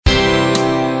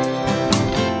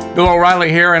Bill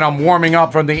O'Reilly here, and I'm warming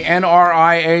up from the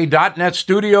NRIA.net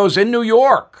studios in New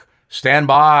York. Stand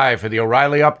by for the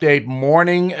O'Reilly Update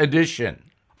Morning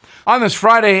Edition. On this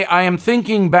Friday, I am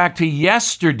thinking back to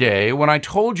yesterday when I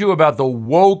told you about the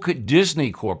woke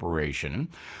Disney Corporation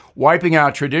wiping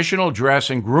out traditional dress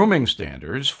and grooming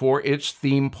standards for its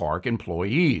theme park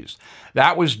employees.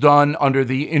 That was done under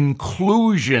the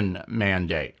inclusion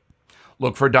mandate.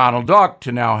 Look for Donald Duck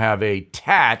to now have a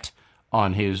tat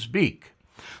on his beak.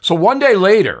 So one day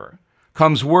later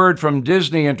comes word from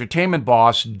Disney entertainment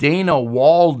boss Dana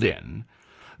Walden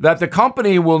that the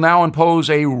company will now impose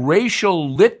a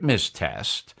racial litmus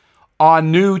test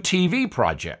on new TV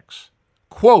projects.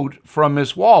 Quote from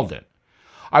Ms. Walden,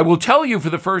 "I will tell you for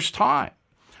the first time,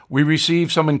 we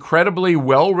received some incredibly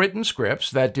well-written scripts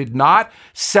that did not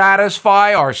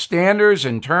satisfy our standards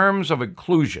in terms of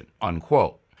inclusion,"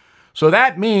 unquote. So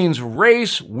that means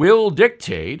race will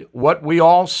dictate what we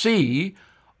all see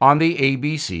on the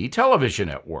ABC television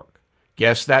network.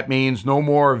 Guess that means no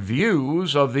more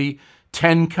views of the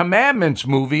Ten Commandments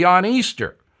movie on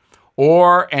Easter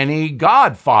or any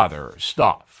Godfather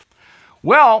stuff.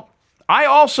 Well, I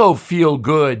also feel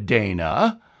good,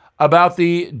 Dana, about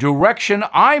the direction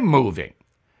I'm moving,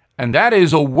 and that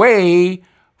is away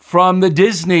from the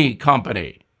Disney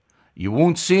company. You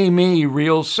won't see me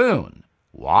real soon.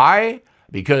 Why?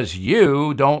 Because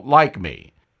you don't like me.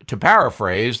 To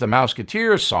paraphrase the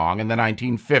Mouseketeers song in the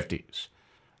 1950s.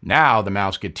 Now the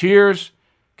Mouseketeers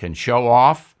can show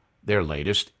off their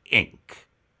latest ink.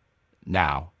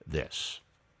 Now this.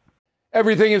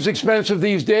 Everything is expensive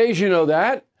these days, you know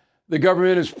that. The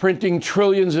government is printing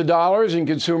trillions of dollars and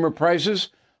consumer prices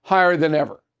higher than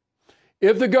ever.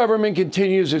 If the government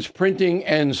continues its printing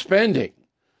and spending,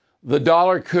 the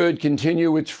dollar could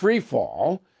continue its free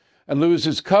fall and lose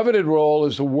its coveted role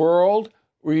as the world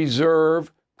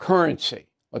reserve currency.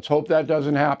 Let's hope that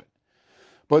doesn't happen.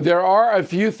 But there are a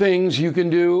few things you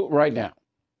can do right now.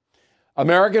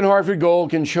 American Hartford Gold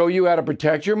can show you how to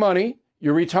protect your money,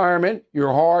 your retirement,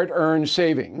 your hard-earned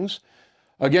savings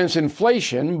against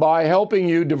inflation by helping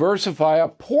you diversify a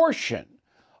portion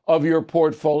of your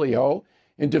portfolio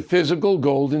into physical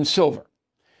gold and silver.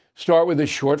 Start with a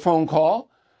short phone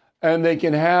call, and they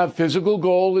can have physical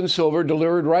gold and silver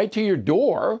delivered right to your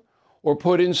door or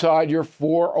put inside your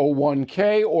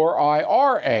 401k or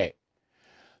IRA.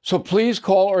 So please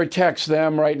call or text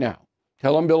them right now.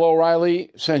 Tell them Bill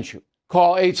O'Reilly sent you.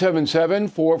 Call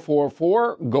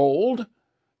 877-444-GOLD,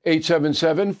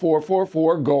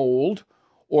 877-444-GOLD,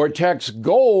 or text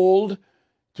GOLD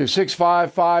to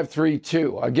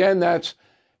 65532. Again, that's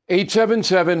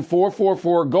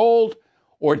 877-444-GOLD,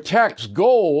 or text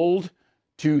GOLD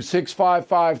to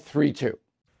 65532.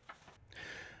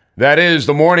 That is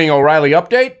the Morning O'Reilly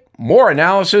Update. More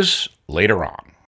analysis later on.